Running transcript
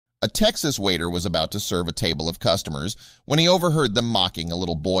A Texas waiter was about to serve a table of customers when he overheard them mocking a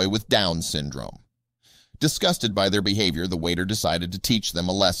little boy with Down syndrome. Disgusted by their behavior, the waiter decided to teach them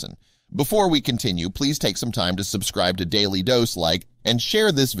a lesson. Before we continue, please take some time to subscribe to Dailydose, like, and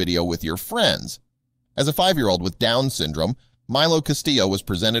share this video with your friends. As a 5-year-old with Down syndrome, Milo Castillo was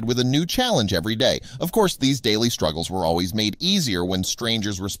presented with a new challenge every day. Of course, these daily struggles were always made easier when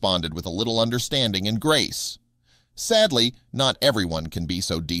strangers responded with a little understanding and grace. Sadly, not everyone can be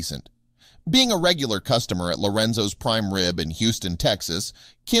so decent. Being a regular customer at Lorenzo's Prime Rib in Houston, Texas,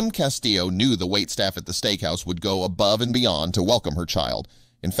 Kim Castillo knew the waitstaff at the steakhouse would go above and beyond to welcome her child.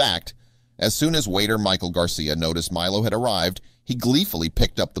 In fact, as soon as waiter Michael Garcia noticed Milo had arrived, he gleefully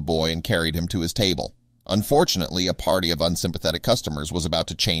picked up the boy and carried him to his table. Unfortunately, a party of unsympathetic customers was about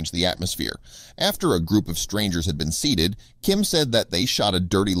to change the atmosphere. After a group of strangers had been seated, Kim said that they shot a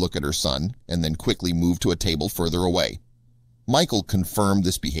dirty look at her son and then quickly moved to a table further away. Michael confirmed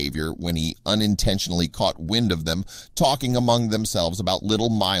this behavior when he unintentionally caught wind of them talking among themselves about little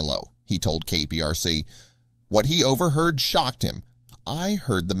Milo, he told KPRC. What he overheard shocked him. "I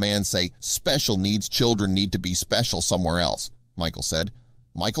heard the man say special needs children need to be special somewhere else," Michael said.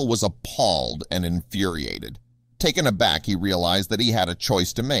 Michael was appalled and infuriated. Taken aback, he realized that he had a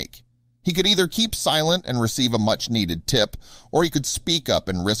choice to make. He could either keep silent and receive a much-needed tip, or he could speak up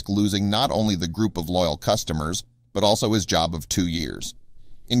and risk losing not only the group of loyal customers, but also his job of 2 years.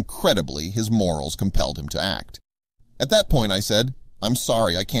 Incredibly, his morals compelled him to act. "At that point, I said, 'I'm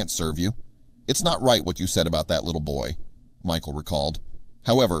sorry, I can't serve you. It's not right what you said about that little boy,'" Michael recalled.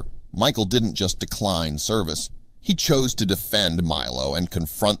 However, Michael didn't just decline service. He chose to defend Milo and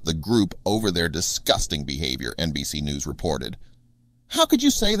confront the group over their disgusting behavior, NBC News reported. "How could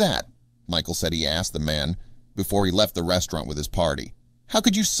you say that?" Michael said he asked the man before he left the restaurant with his party. "How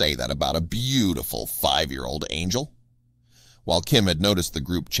could you say that about a beautiful 5-year-old angel?" While Kim had noticed the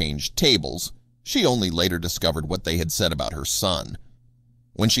group change tables, she only later discovered what they had said about her son.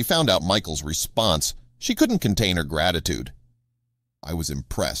 When she found out Michael's response, she couldn't contain her gratitude. "I was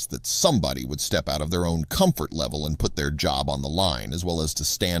impressed that somebody would step out of their own comfort level and put their job on the line, as well as to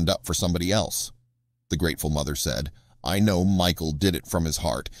stand up for somebody else," the grateful mother said. "I know Michael did it from his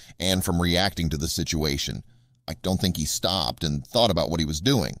heart and from reacting to the situation. I don't think he stopped and thought about what he was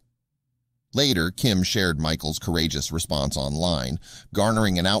doing." Later, Kim shared Michael's courageous response online,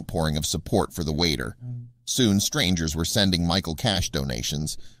 garnering an outpouring of support for the waiter. Soon, strangers were sending Michael cash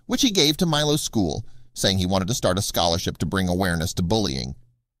donations, which he gave to Milo's school, saying he wanted to start a scholarship to bring awareness to bullying.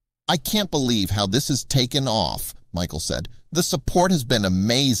 "I can't believe how this has taken off," Michael said. "The support has been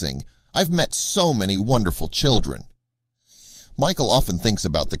amazing. I've met so many wonderful children." Michael often thinks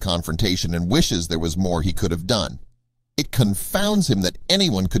about the confrontation and wishes there was more he could have done. "It confounds him that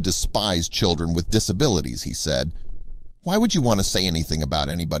anyone could despise children with disabilities," he said. "Why would you want to say anything about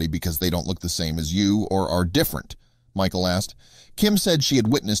anybody because they don't look the same as you or are different?" Michael asked. Kim said she had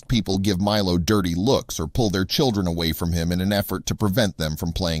witnessed people give Milo dirty looks or pull their children away from him in an effort to prevent them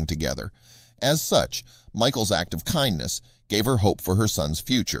from playing together. As such, Michael's act of kindness gave her hope for her son's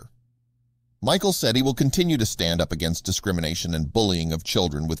future. Michael said he will continue to stand up against discrimination and bullying of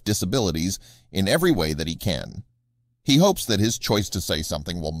children with disabilities in every way that he can. He hopes that his choice to say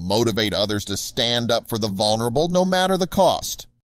something will motivate others to stand up for the vulnerable no matter the cost.